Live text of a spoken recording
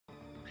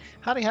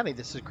Howdy, howdy,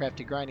 this is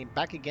Crafty Grinding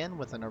back again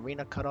with an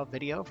arena cutoff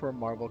video for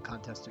Marvel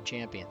Contest of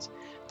Champions.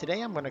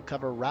 Today I'm going to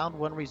cover round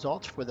 1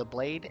 results for the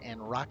Blade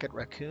and Rocket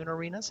Raccoon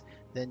arenas,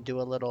 then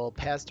do a little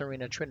past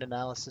arena trend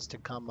analysis to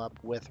come up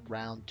with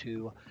round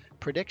 2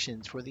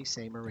 predictions for the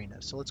same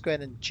arena. So let's go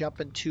ahead and jump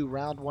into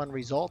round 1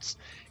 results,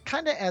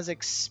 kind of as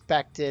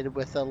expected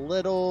with a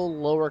little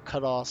lower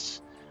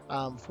cutoffs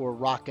for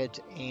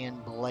Rocket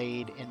and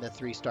Blade in the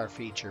 3-star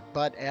feature.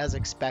 But as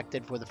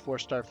expected for the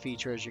 4-star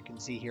feature, as you can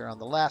see here on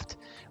the left,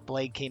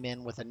 Blade came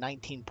in with a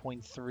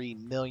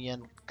 19.3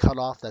 million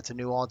cutoff. That's a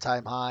new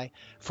all-time high.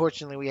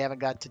 Fortunately, we haven't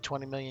got to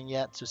 20 million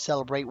yet, so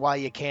celebrate while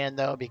you can,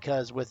 though,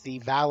 because with the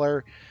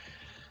Valor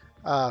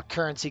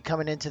currency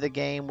coming into the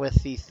game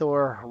with the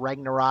Thor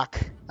Ragnarok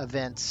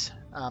events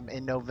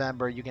in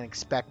November, you can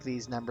expect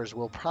these numbers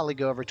will probably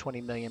go over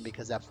 20 million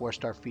because that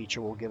 4-star feature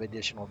will give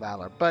additional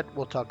valor. But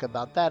we'll talk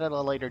about that at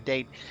a later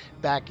date.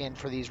 Back in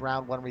for these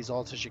round 1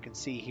 results, as you can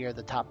see here,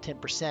 the top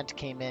 10%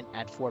 came in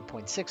at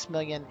 4.6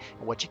 million.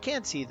 And what you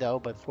can't see though,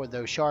 but for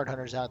those shard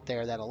hunters out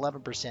there, that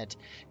 11%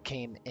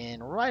 came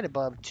in right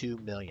above 2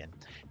 million.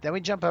 Then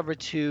we jump over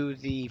to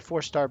the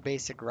 4-star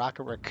basic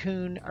Rocket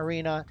Raccoon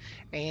arena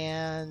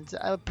and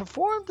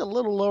performed a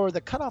little lower. The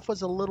cutoff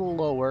was a little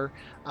lower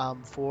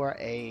for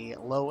a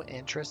low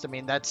interest. I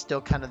mean, that's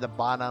still kind of the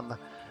bottom.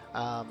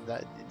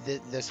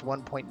 This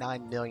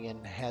 1.9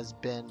 million has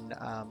been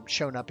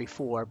shown up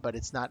before, but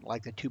it's not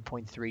like the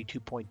 2.3,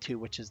 2.2,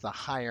 which is the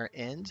higher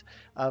end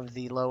of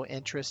the low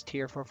interest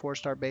tier for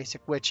 4-star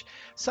basic, which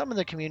some of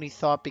the community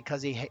thought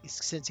because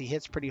since he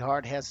hits pretty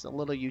hard, has a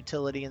little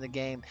utility in the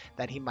game,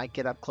 that he might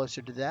get up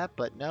closer to that.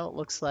 But no, it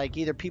looks like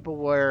either people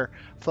were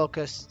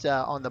focused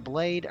on the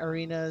Blade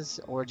arenas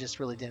or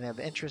just really didn't have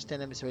interest in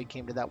him, so he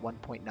came to that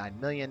 1.9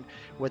 million,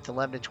 with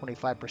 11 to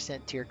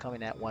 25% tier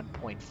coming at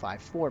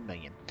 1.54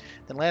 million.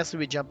 Then lastly,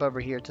 we jump over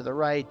here to the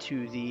right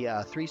to the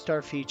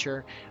 3-star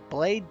feature.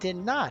 Blade did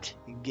not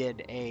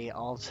get a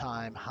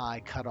all-time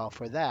high cutoff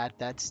for that.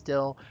 That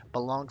still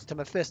belongs to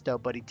Mephisto,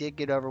 but he did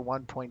get over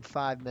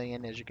 1.5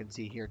 million, as you can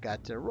see here,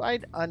 got to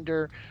right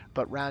under,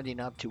 but rounding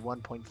up to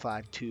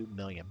 1.52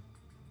 million,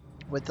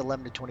 with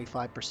 11 to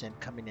 25%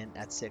 coming in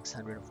at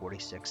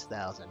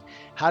 646,000.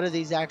 How do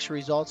these actual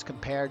results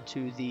compare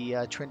to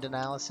the trend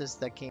analysis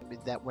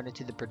that went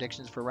into the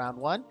predictions for round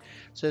 1?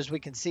 So as we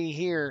can see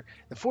here,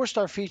 the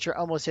 4-star feature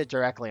almost hit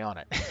directly on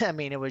it. I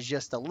mean, it was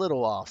just a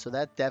little off, so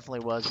that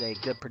definitely was a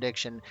good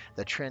prediction.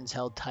 The trends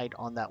held tight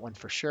on that one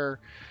for sure.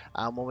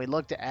 When we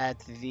looked at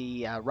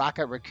the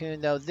Rocket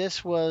Raccoon, though,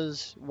 this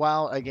was,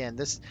 while again,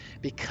 this,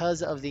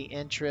 because of the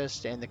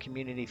interest and the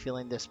community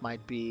feeling this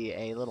might be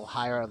a little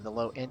higher of the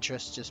low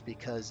interest, just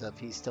because of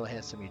he still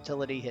has some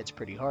utility, hits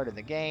pretty hard in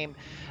the game.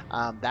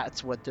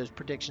 That's what those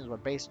predictions were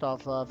based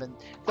off of, and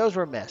those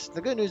were missed.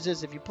 The good news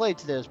is if you played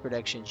to those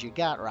predictions, you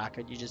got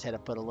Rocket. You just had to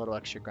put a little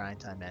extra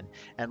grind time in.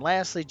 And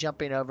lastly,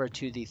 jumping over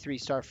to the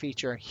 3-star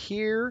feature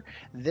here,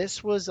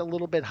 this was a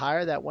little bit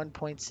higher. That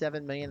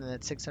 1.7 million and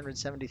that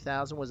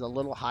 670,000 was a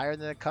little higher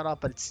than the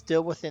cutoff, but it's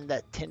still within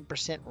that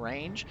 10%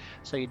 range.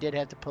 So you did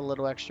have to put a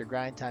little extra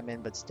grind time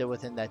in, but still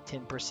within that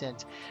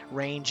 10%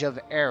 range of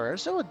error.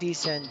 So a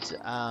decent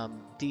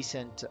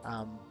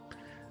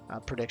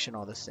prediction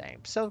all the same.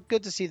 So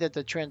good to see that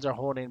the trends are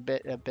holding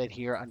a bit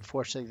here.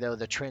 Unfortunately, though,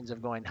 the trends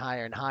of going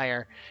higher and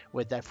higher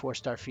with that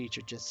 4-star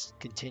feature just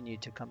continue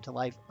to come to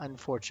life,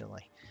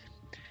 unfortunately.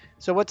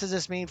 So what does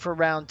this mean for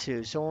round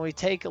 2? So when we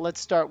let's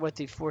start with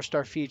the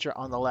 4-star feature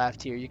on the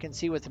left here. You can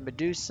see with the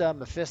Medusa,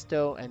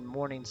 Mephisto, and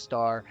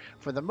Morningstar,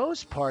 for the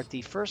most part,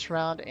 the first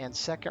round and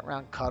second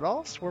round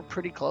cutoffs were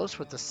pretty close,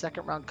 with the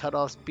second round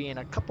cutoffs being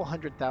a couple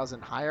 100,000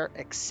 higher,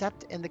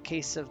 except in the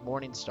case of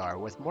Morningstar.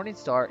 With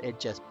Morningstar, it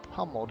just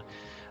pummeled,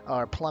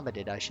 or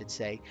plummeted, I should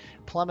say,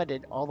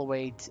 plummeted all the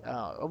way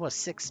to almost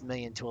 6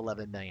 million to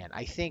 11 million.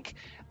 I think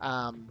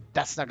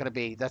that's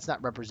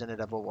not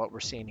representative of what we're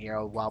seeing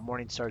here. While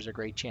Morningstar is a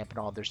great champ and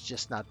all, there's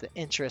just not the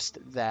interest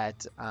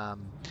that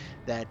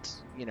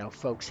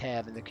folks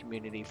have in the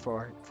community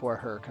for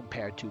her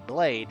compared to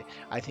Blade.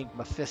 I think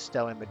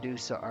Mephisto and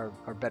Medusa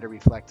are better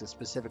reflected,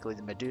 specifically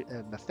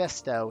the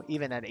Mephisto.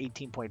 Even at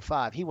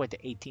 18.5, he went to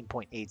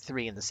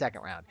 18.83 in the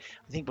second round.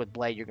 I think with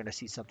Blade, you're going to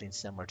see something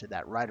similar to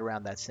that, right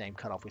around that same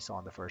cutoff we saw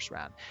in the first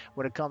round.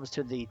 When it comes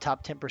to the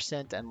top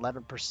 10% and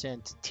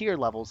 11% tier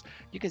levels,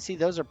 you can see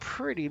those are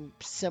pretty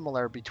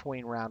similar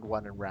between round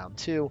 1 and round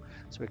 2.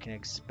 So we can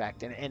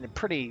expect, and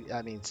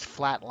it's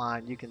flat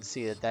line. You can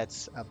see that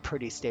that's a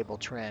pretty stable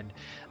trend,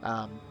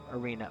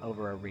 arena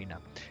over arena.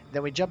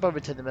 Then we jump over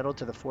to the middle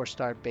to the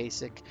 4-star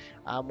basic.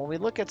 When we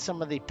look at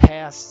some of the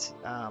past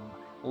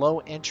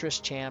low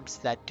interest champs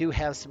that do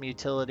have some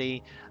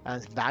utility,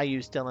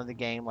 value still in the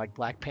game, like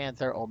Black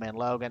Panther, Old Man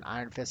Logan,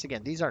 Iron Fist.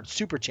 Again, these aren't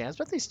super champs,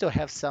 but they still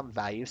have some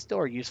value, still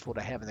are useful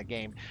to have in the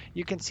game.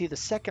 You can see the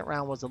second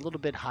round was a little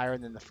bit higher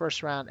than the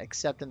first round,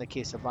 except in the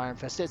case of Iron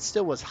Fist. It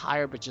still was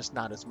higher, but just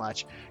not as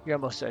much. You're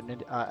almost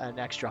an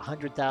extra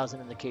 100,000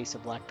 in the case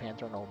of Black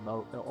Panther and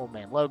Old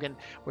Man Logan.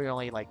 We're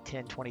only like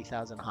 10,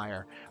 20,000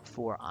 higher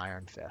for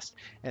Iron Fist.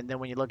 And then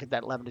when you look at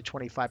that 11 to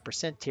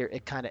 25% tier,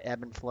 it kind of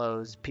ebb and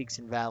flows, peaks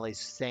and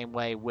valleys, same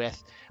way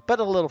with, but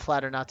a little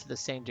flatter, not to the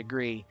same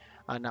degree,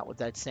 not with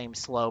that same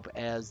slope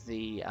as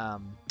the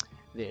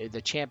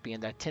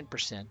champion, that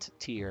 10%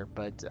 tier,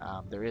 but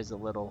there is a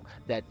little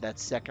that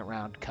second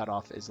round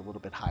cutoff is a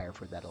little bit higher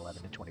for that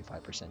 11 to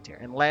 25% tier.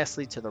 And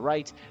lastly, to the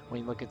right,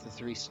 when you look at the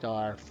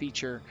 3-star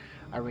feature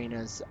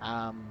arenas,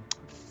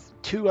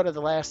 2 out of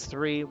the last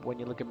 3, when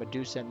you look at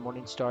Medusa and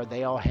Morningstar,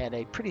 they all had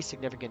a pretty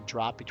significant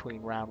drop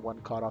between round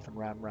 1 cutoff and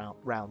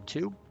round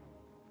 2,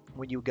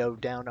 when you go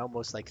down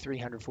almost like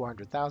 300,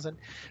 400,000.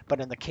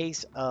 But in the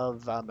case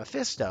of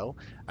Mephisto,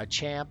 a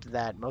champ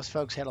that most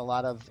folks had a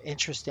lot of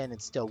interest in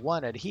and still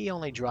wanted, he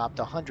only dropped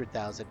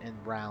 100,000 in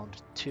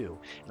round 2.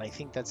 And I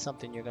think that's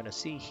something you're going to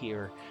see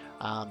here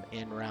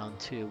in round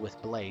 2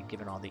 with Blade,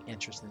 given all the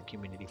interest in the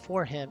community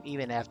for him,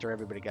 even after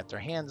everybody got their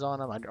hands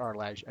on him,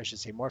 or I should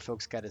say more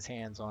folks got his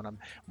hands on him.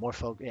 More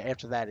folk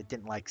after that, it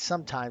didn't like,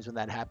 sometimes when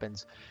that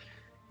happens,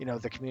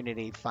 the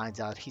community finds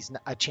out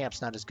a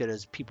champ's not as good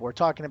as people were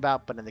talking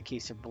about. But in the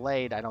case of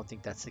Blade, I don't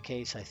think that's the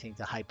case. I think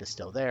the hype is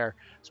still there.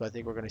 So I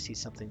think we're going to see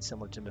something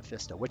similar to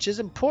Mephisto, which is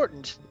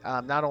important,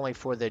 not only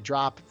for the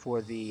drop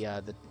for the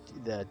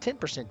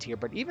 10% tier,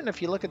 but even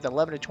if you look at the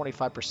 11 to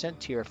 25%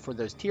 tier for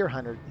those tier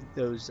hunters,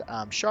 those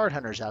shard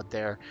hunters out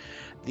there,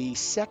 the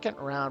second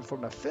round for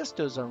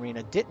Mephisto's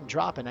arena didn't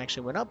drop and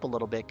actually went up a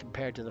little bit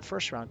compared to the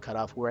first round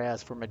cutoff,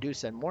 whereas for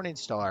Medusa and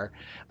Morningstar,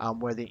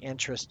 where the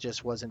interest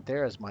just wasn't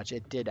there as much,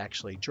 it did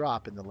actually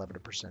drop in the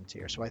 11%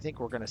 tier. So I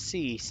think we're going to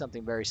see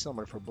something very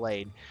similar for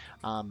Blade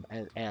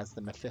as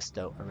the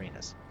Mephisto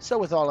arenas. So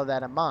with all of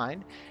that in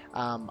mind,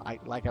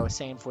 like I was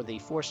saying, for the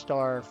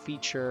 4-star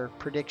feature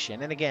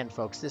prediction, and again,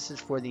 folks, this is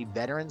for the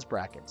veterans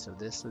bracket. So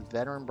this is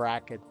veteran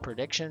bracket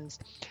predictions.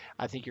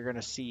 I think you're going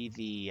to see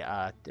the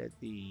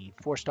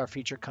 4-star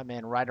feature come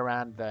in right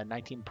around the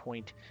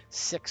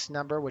 19.6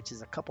 number, which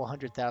is a couple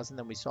 100,000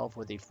 than we saw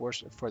for the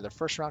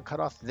first round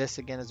cutoff. This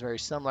again is very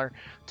similar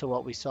to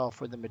what we saw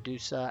for the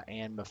Medusa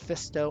and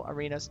Mephisto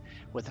arenas,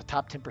 with the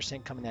top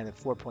 10% coming in at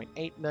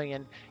 4.8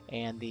 million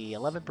and the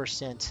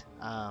 11%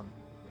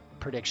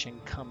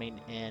 prediction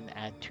coming in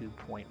at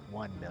 2.1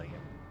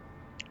 million.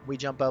 We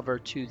jump over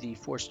to the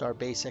 4-star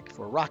basic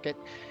for Rocket.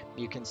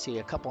 You can see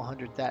a couple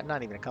hundred, that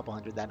not even a couple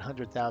hundred, that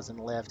 100,000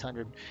 left,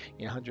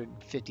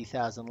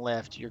 150,000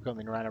 left. You're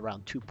coming right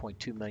around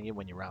 2.2 million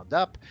when you round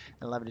up,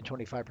 and 11 to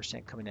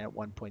 25% coming in at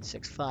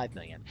 1.65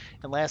 million.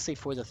 And lastly,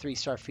 for the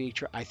 3-star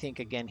feature, I think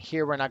again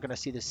here we're not going to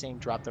see the same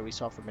drop that we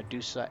saw for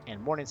Medusa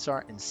and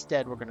Morningstar.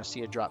 Instead, we're going to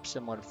see a drop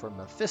similar for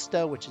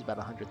Mephisto, which is about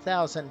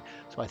 100,000.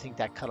 So I think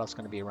that cutoff is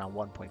going to be around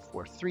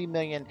 1.43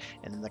 million.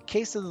 And in the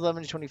case of the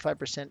 11 to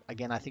 25%,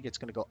 again, I think it's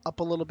going to go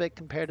up a little bit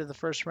compared to the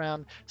first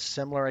round,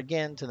 similar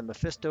again to the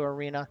Mephisto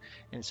arena,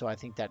 and so I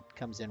think that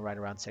comes in right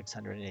around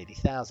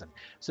 680,000.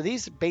 So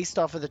these, based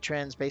off of the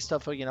trends, based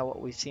off of what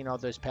we've seen all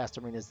those past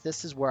arenas,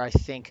 this is where I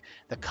think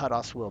the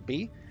cutoffs will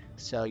be.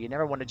 So you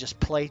never want to just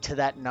play to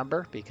that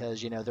number,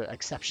 because the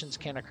exceptions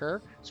can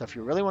occur. So if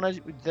you really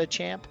want the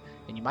champ,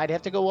 and you might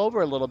have to go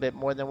over a little bit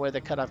more than where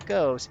the cutoff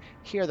goes,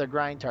 here are the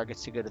grind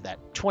targets to go to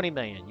that 20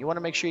 million. You want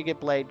to make sure you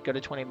get Blade, go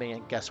to 20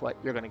 million. Guess what?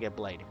 You're going to get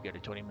Blade if you go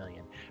to 20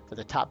 million. For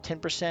the top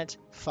 10%,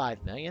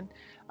 5 million.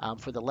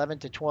 For the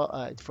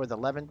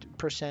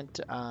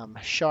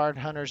 11% shard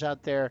hunters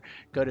out there,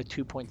 go to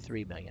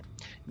 2.3 million.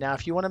 Now,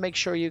 if you want to make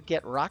sure you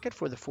get Rocket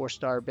for the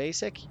 4-star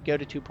basic, go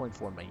to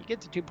 2.4 million. You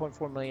get to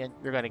 2.4 million,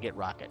 you're going to get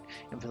Rocket.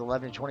 And for the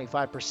 11 to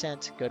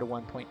 25%, go to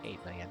 1.8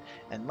 million.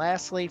 And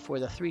lastly, for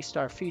the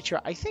 3-star feature,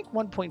 I think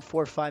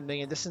 1.45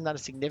 million. This is not a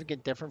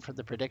significant difference for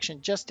the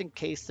prediction, just in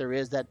case there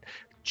is that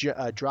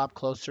drop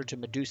closer to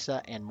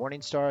Medusa and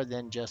Morningstar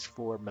than just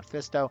for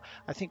Mephisto.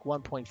 I think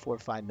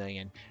 1.45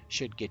 million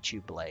should get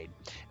you Blade.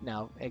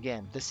 Now,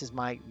 again, this is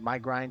my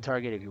grind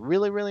target. If you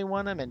really, really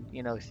want them, and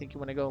think you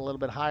want to go a little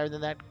bit higher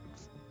than that,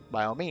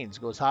 by all means,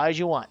 go as high as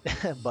you want.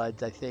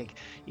 But I think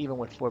even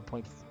with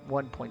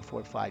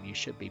 1.45, you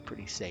should be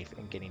pretty safe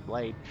in getting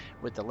Blade,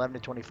 with 11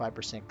 to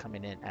 25%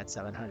 coming in at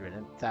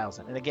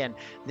 700,000. And again,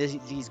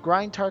 these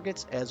grind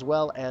targets as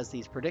well as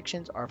these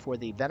predictions are for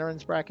the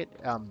veterans bracket.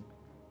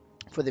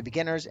 For the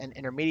beginners and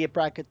intermediate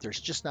bracket,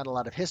 there's just not a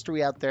lot of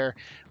history out there,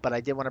 but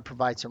I did want to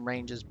provide some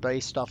ranges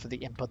based off of the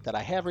input that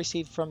I have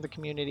received from the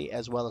community,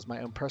 as well as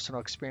my own personal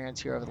experience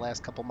here over the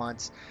last couple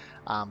months.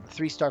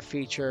 3-star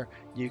feature,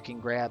 you can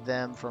grab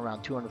them for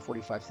around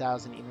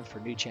 245,000, even for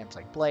new champs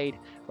like Blade.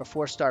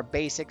 For 4-star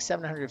basic,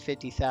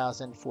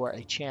 750,000 for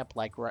a champ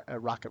like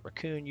Rocket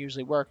Raccoon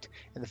usually worked.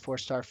 And the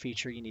 4-star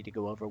feature, you need to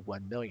go over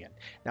 1 million.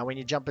 Now, when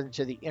you jump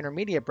into the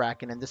intermediate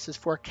bracket, and this is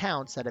for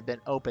accounts that have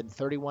been open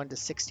 31 to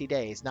 60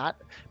 days, not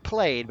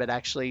played, but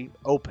actually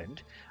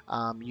opened,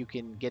 you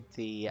can get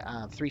the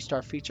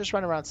 3-star features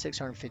run around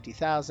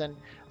 650,000,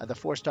 the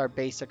 4-star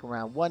basic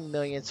around 1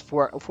 million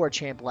for a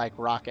champ like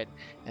Rocket,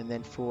 and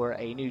then for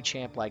a new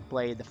champ like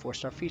Blade, the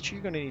 4-star feature,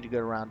 you're going to need to go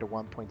around to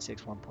 1.6,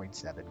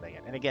 1.7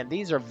 million. And again,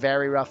 these are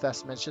very rough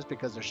estimates, just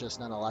because there's just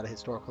not a lot of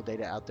historical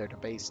data out there to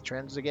base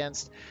trends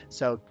against.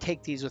 So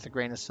take these with a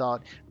grain of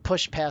salt.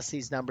 Push past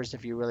these numbers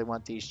if you really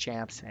want these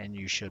champs, and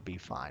you should be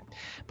fine.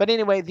 But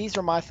anyway, these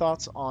are my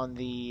thoughts on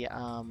the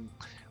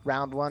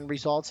round one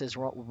results as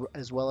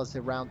well as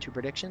the round two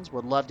predictions.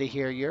 Would love to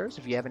hear yours.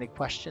 If you have any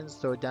questions,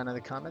 throw it down in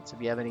the comments.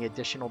 If you have any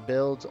additional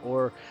builds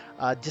or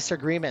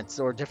disagreements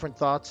or different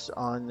thoughts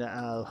on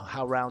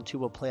how round two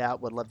will play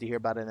out, would love to hear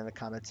about it in the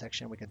comment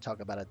section. We can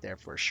talk about it there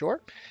for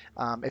sure.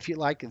 If you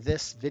like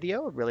this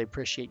video, I really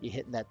appreciate you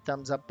hitting that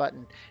thumbs up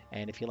button.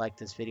 And if you like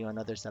this video and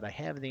others that I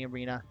have in the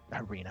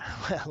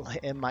well,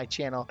 in my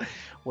channel,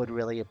 would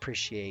really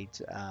appreciate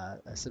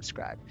a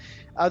subscribe.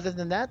 Other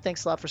than that,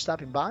 thanks a lot for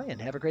stopping by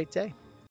and have a great day.